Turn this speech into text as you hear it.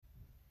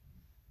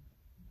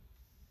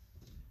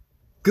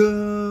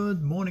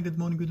Good morning,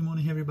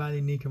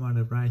 everybody. Nick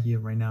Amanda right here,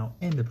 right now,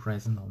 in the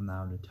present of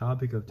now. The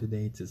topic of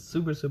today it's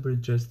super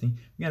interesting.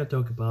 We gotta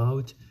talk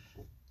about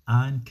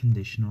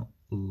unconditional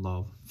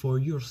love for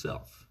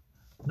yourself,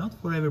 not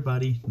for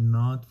everybody,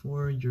 not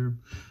for your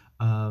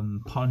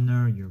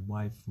partner, your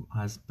wife,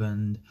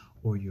 husband,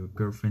 or your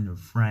girlfriend or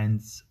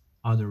friends,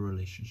 other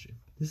relationship.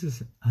 This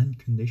is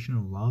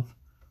unconditional love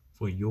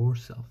for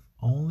yourself,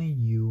 only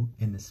you,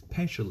 and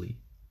especially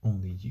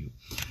only you.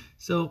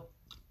 So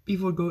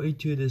before going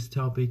into this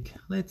topic,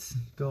 let's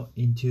go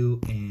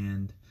into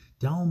and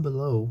down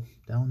below,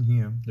 down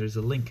here, there's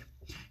a link.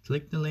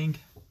 Click the link,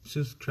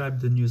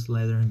 subscribe to the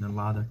newsletter, and a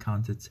lot of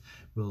contents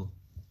will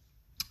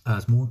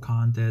more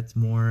contents,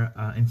 more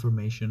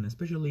information,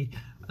 especially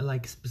I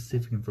like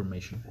specific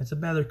information. It's a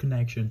better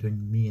connection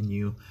between me and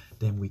you.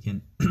 Then we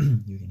can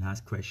you can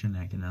ask questions,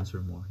 I can answer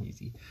more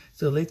easy.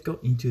 So let's go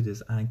into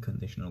this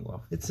unconditional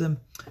love. It's a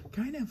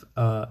kind of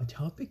a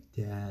topic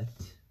that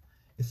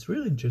it's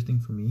really interesting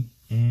for me,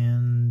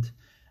 and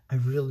I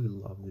really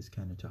love this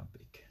kind of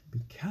topic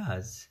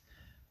because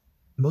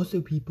most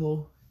of the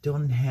people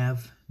don't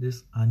have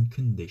this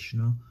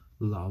unconditional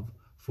love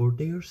for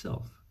their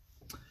self.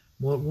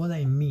 What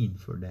I mean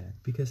for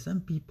that, because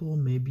some people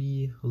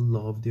maybe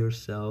love their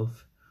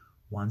self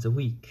once a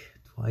week,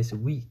 twice a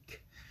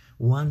week,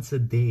 once a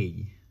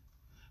day.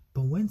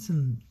 But when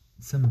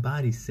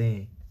somebody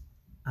say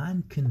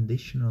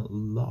unconditional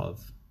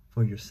love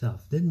for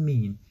yourself, that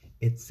mean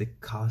it's a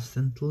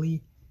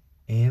constantly,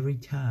 every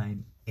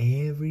time,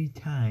 every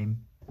day,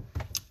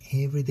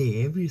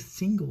 every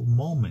single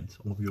moment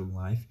of your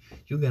life,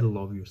 you gotta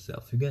love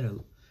yourself. You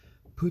gotta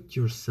put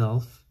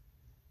yourself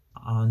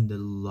on the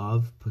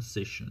love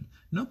position.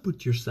 Not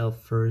put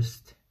yourself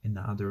first and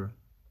other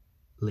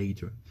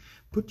later.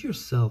 Put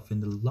yourself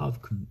in the love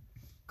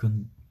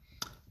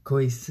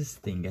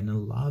coexisting in a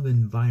love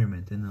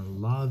environment, in a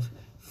love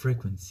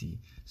frequency.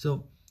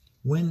 So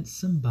when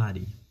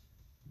somebody,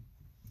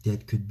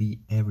 that could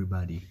be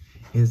everybody,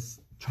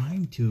 is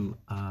trying to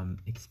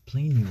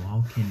explain you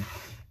how can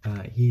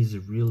he's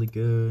really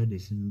good,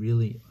 is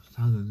really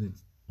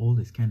all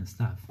this kind of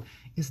stuff,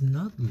 it's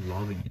not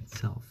loving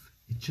itself.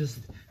 It's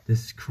just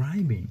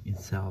describing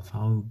itself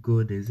how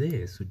good it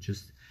is. So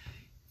just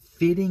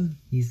fitting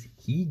his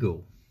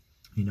ego.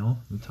 We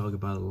talk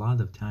about a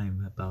lot of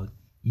time about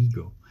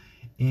ego,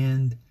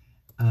 and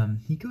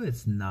ego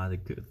is not a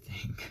good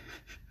thing.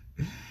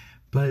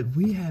 But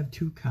we have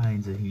two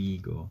kinds of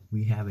ego.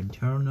 We have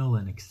internal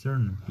and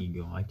external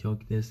ego. I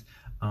talked this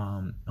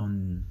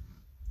on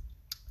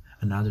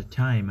another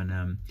time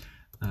and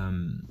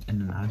in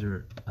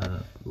another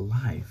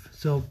life.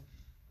 So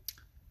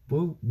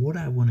what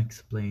I want to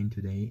explain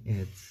today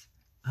is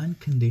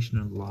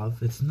unconditional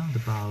love. It's not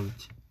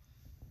about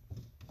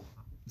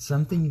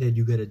something that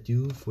you gotta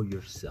do for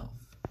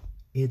yourself.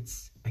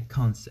 It's a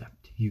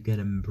concept you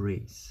gotta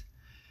embrace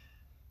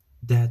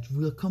that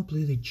will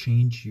completely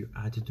change your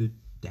attitude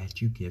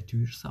that you give to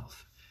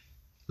yourself.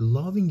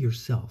 Loving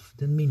yourself,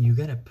 that means you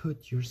gotta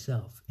put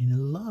yourself in a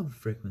love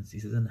frequency,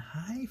 it's a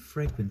high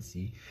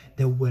frequency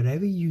that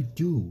whatever you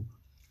do,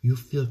 you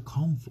feel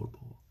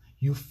comfortable,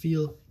 you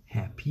feel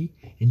happy,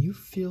 and you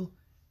feel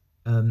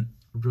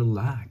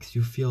relaxed,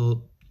 you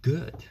feel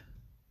good,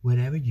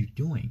 whatever you're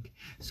doing.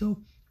 So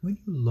when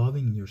you're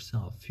loving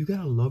yourself, you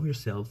gotta love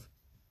yourself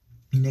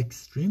in an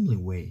extremely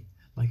way.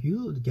 Like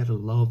you gotta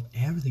love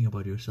everything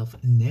about yourself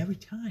and every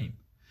time,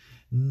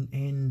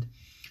 and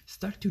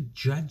start to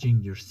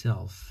judging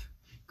yourself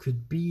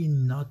could be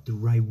not the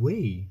right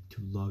way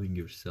to loving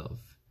yourself,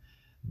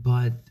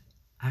 but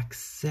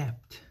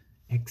accept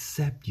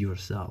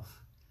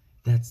yourself.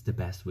 That's the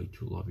best way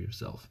to love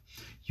yourself.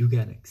 You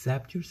gotta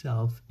accept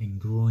yourself and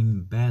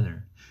growing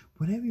better.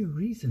 Whatever your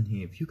reason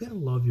here, if you gotta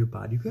love your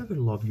body, you gotta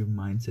love your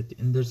mindset,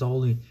 and there's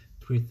only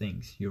three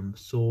things: your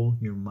soul,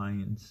 your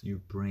mind, your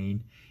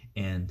brain,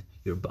 and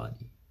your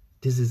body.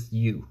 This is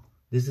you.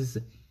 This is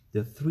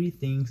the three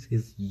things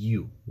is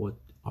you. What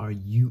are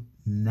you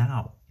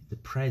now, the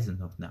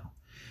present of now?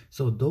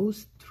 So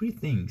those three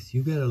things,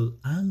 you gotta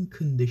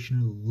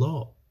unconditional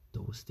love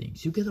those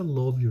things. You gotta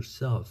love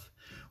yourself,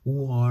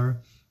 who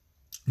are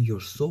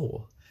your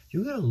soul.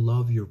 You gotta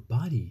love your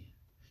body.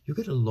 You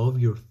gotta love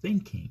your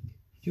thinking.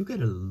 You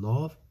gotta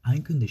love,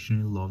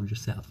 unconditionally love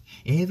yourself.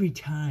 Every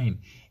time,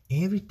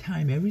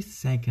 every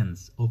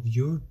seconds of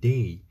your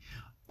day.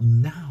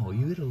 Now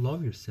you gotta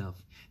love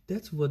yourself.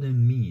 That's what it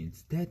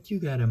means. That you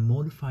gotta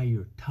modify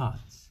your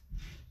thoughts,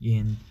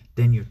 and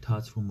then your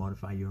thoughts will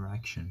modify your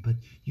action. But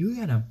you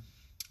gotta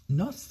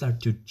not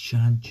start to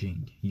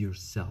judging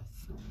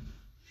yourself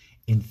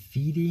and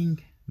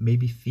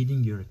maybe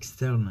feeding your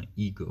external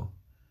ego.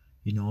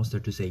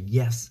 Start to say,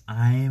 yes,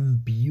 I am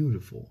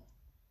beautiful.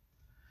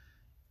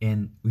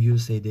 And you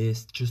say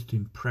this just to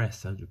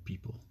impress other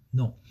people.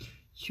 No,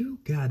 you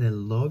gotta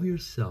love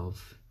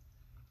yourself,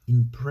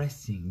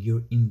 impressing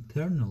your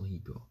internal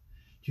ego.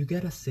 You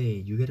gotta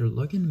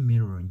look in the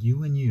mirror,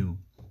 you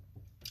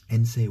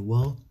and say,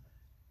 well,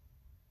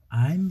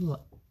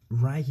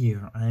 right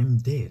here, I'm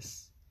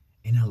this,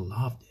 and I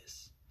love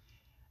this.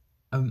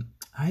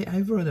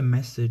 I wrote a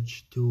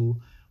message to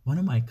one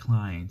of my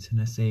clients,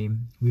 and I say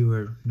we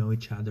were know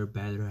each other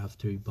better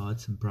after he bought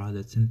some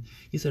products, and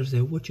he started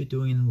saying, "What you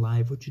doing in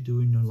life? What you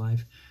doing in your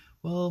life?"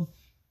 Well,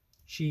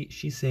 she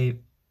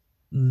say,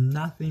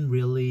 "Nothing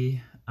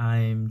really.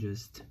 I'm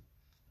just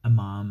a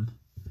mom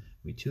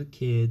with 2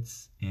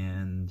 kids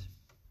and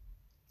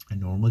a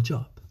normal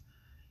job."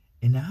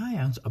 And I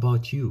answer,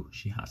 "About you?"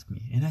 she asked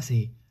me, and I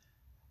say,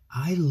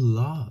 "I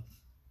love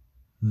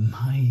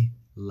my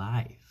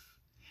life.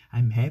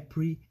 I'm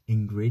happy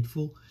and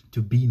grateful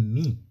to be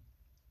me."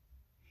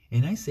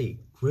 And I say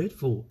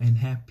grateful and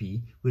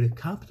happy with a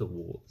capital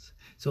words.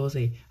 So I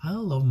say, I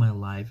love my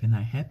life and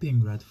I'm happy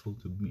and grateful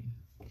to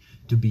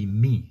be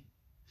me.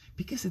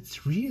 Because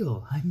it's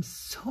real. I'm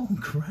so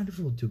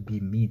grateful to be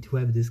me, to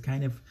have this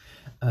kind of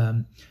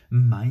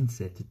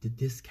mindset,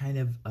 this kind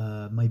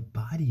of my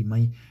body,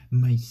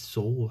 my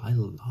soul. I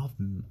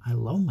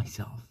love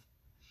myself,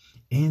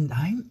 and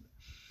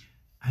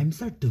I'm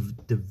starting to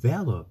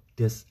develop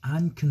this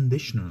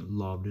unconditional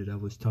love that I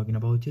was talking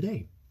about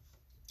today,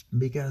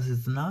 because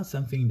it's not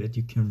something that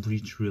you can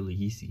reach really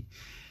easy.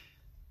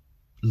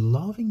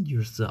 Loving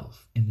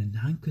yourself in an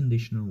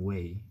unconditional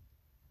way,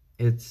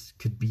 it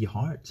could be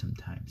hard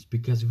sometimes,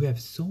 because we have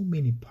so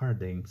many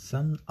paradigms.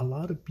 A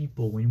lot of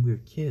people, when we're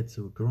kids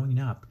or growing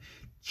up,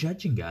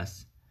 judging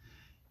us.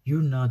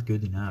 You're not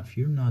good enough.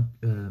 You're not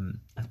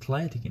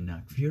athletic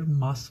enough. You're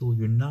muscle.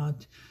 You're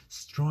not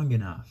strong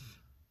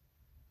enough.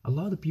 A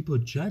lot of people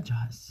judge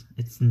us.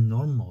 It's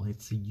normal.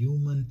 It's the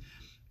human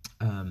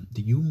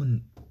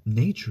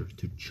nature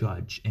to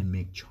judge and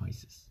make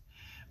choices.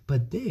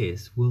 But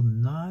this will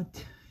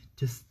not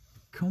just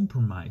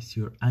compromise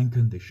your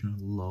unconditional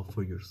love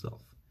for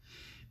yourself.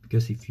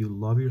 Because if you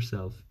love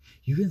yourself,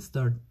 you can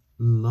start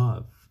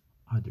love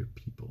other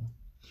people.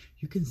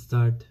 You can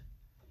start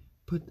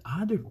put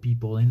other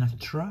people and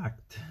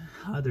attract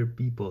other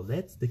people.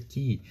 That's the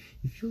key.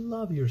 If you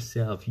love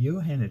yourself,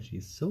 your energy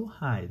is so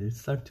high that it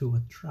start to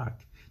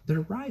attract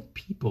the right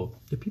people,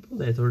 the people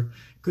that are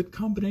good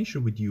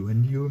combination with you,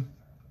 and you're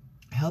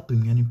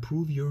helping and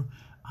improve your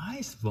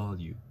eyes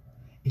value.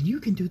 And you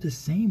can do the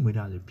same with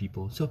other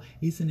people. So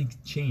it's an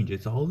exchange.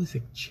 It's always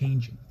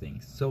exchanging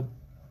things. So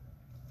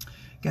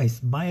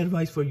guys, my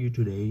advice for you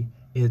today,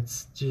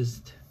 it's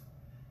just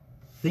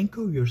think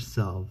of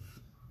yourself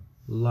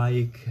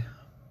like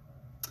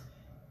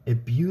a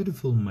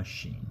beautiful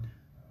machine,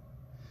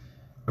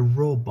 a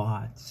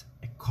robot,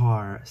 a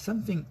car,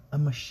 a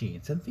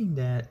machine, something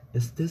that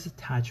is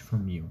disattached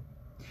from you.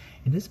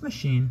 And this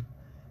machine,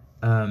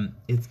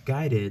 it's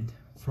guided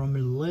from a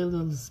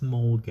little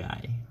small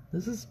guy.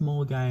 This is a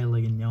small guy,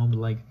 like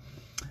what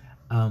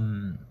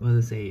do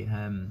I say,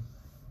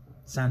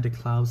 Santa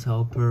Claus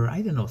helper.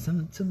 I don't know,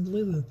 some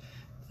little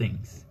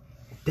things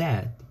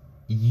that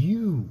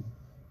you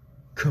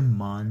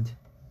command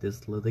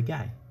this little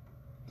guy.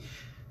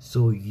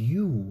 So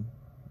you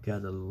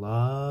gotta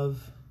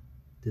love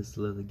this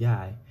little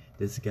guy.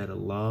 This gotta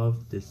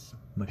love this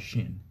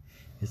machine.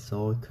 It's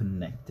all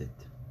connected.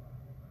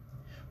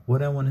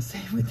 What I want to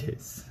say with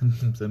this,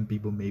 some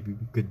people maybe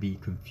could be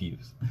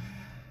confused.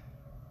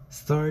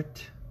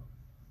 Start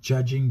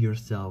judging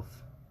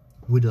yourself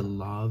with a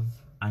love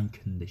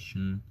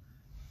unconditioned,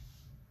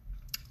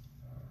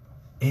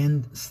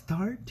 and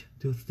start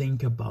to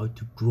think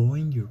about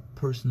growing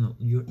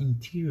your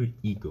interior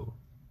ego.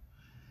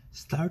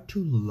 Start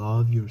to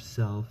love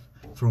yourself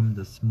from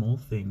the small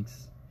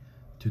things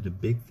to the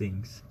big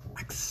things,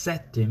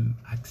 accepting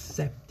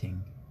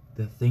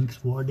the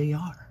things what they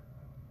are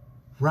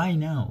right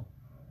now.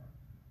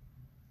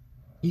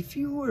 If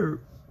you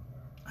were,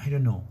 I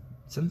don't know,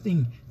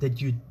 something that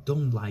you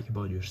don't like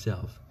about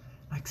yourself,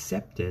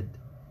 accept it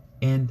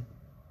and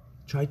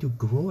try to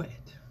grow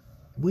it.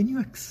 When you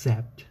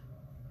accept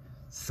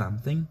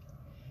something,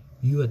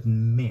 you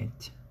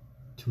admit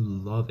to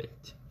love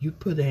it. You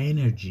put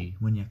energy.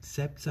 When you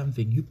accept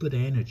something, you put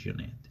energy on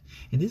it.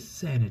 And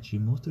this energy,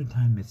 most of the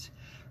time, it's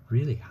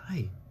really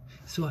high.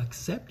 So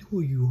accept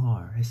who you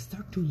are and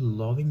start to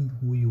loving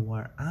who you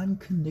are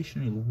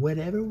unconditionally.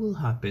 Whatever will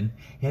happen,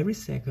 every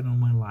second of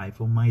my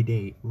life, of my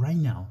day, right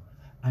now,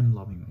 I'm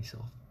loving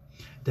myself.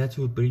 That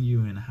will bring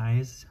you in the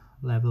highest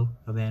level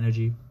of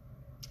energy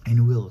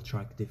and will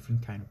attract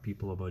different kind of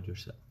people about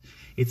yourself.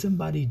 If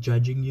somebody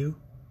judging you,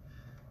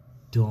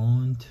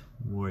 don't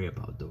worry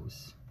about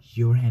those.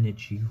 Your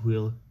energy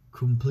will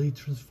completely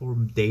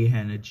transform their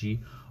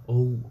energy,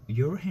 or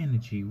your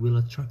energy will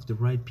attract the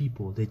right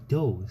people, that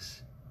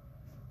those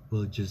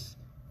will just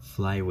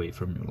fly away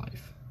from your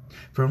life.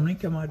 From Nick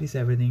Amati is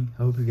everything.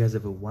 I hope you guys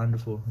have a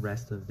wonderful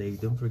rest of the day.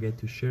 Don't forget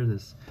to share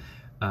this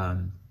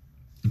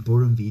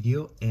important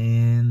video,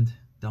 and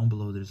down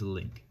below there's a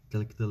link.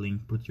 Click the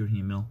link, put your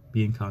email,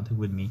 be in contact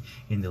with me,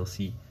 and they'll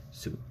see you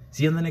soon.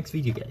 See you on the next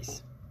video,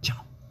 guys.